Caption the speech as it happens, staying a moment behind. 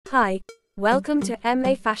Hi, welcome to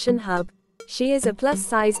MA Fashion Hub. She is a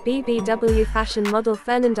plus-size BBW fashion model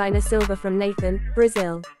Fernandynha Silva from Nathan,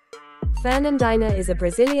 Brazil. Fernandynha is a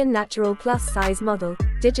Brazilian natural plus-size model,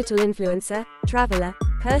 digital influencer, traveler,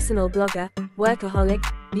 personal blogger, workaholic,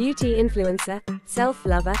 beauty influencer,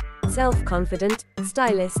 self-lover, self-confident,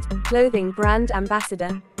 stylist, clothing brand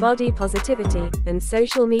ambassador, body positivity, and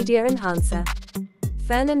social media enhancer.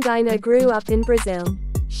 Fernandynha grew up in Brazil.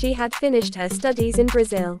 She had finished her studies in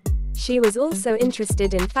Brazil. She was also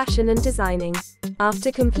interested in fashion and designing. After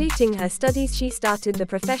completing her studies, she started the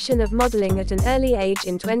profession of modeling at an early age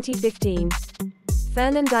in 2015.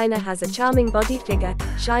 Fernandynha has a charming body figure,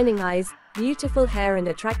 shining eyes, beautiful hair and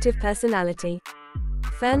attractive personality.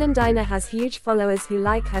 Fernandynha has huge followers who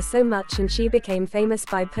like her so much, and she became famous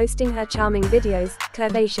by posting her charming videos,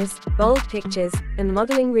 curvaceous, bold pictures, and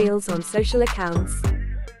modeling reels on social accounts.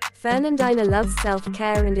 Fernandynha loves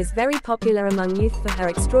self-care and is very popular among youth for her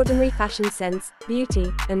extraordinary fashion sense,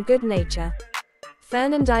 beauty, and good nature.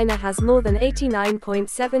 Fernandynha has more than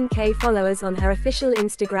 89.7k followers on her official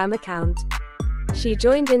Instagram account. She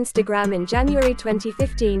joined Instagram in January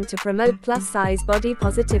 2015 to promote plus-size body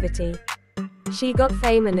positivity. She got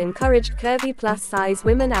fame and encouraged curvy plus-size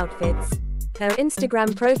women outfits. Her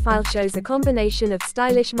Instagram profile shows a combination of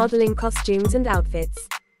stylish modeling costumes and outfits.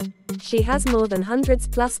 She has more than hundreds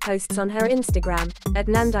plus posts on her Instagram, at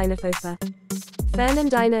 @nandynhafofa.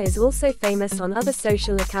 Fernandynha is also famous on other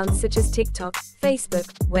social accounts such as TikTok, Facebook,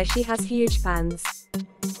 where she has huge fans.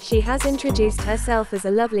 She has introduced herself as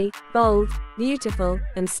a lovely, bold, beautiful,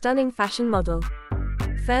 and stunning fashion model.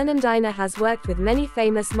 Fernandynha has worked with many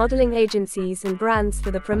famous modeling agencies and brands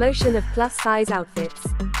for the promotion of plus-size outfits.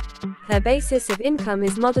 Her basis of income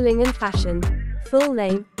is modeling and fashion. Full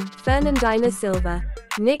name: Fernandynha Silva.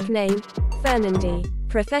 Nickname: Fernandy.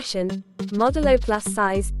 Profession: modelo plus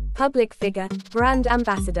size, public figure, brand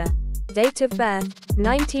ambassador. Date of birth: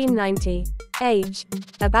 1990. Age: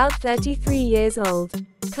 about 33 years old.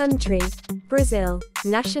 Country: Brazil.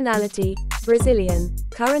 Nationality: Brazilian.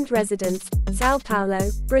 Current residence: São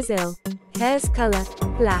Paulo, Brazil. Hair's color: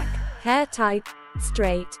 black. Hair type: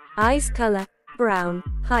 straight. Eyes color: brown.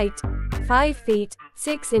 Height: 5 feet,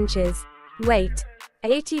 6 inches. Weight: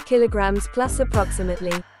 80 kilograms plus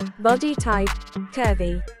approximately. Body type: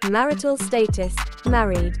 curvy. Marital status: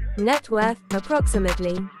 married. Net worth: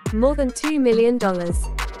 approximately more than $2 million.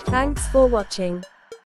 Thanks for watching.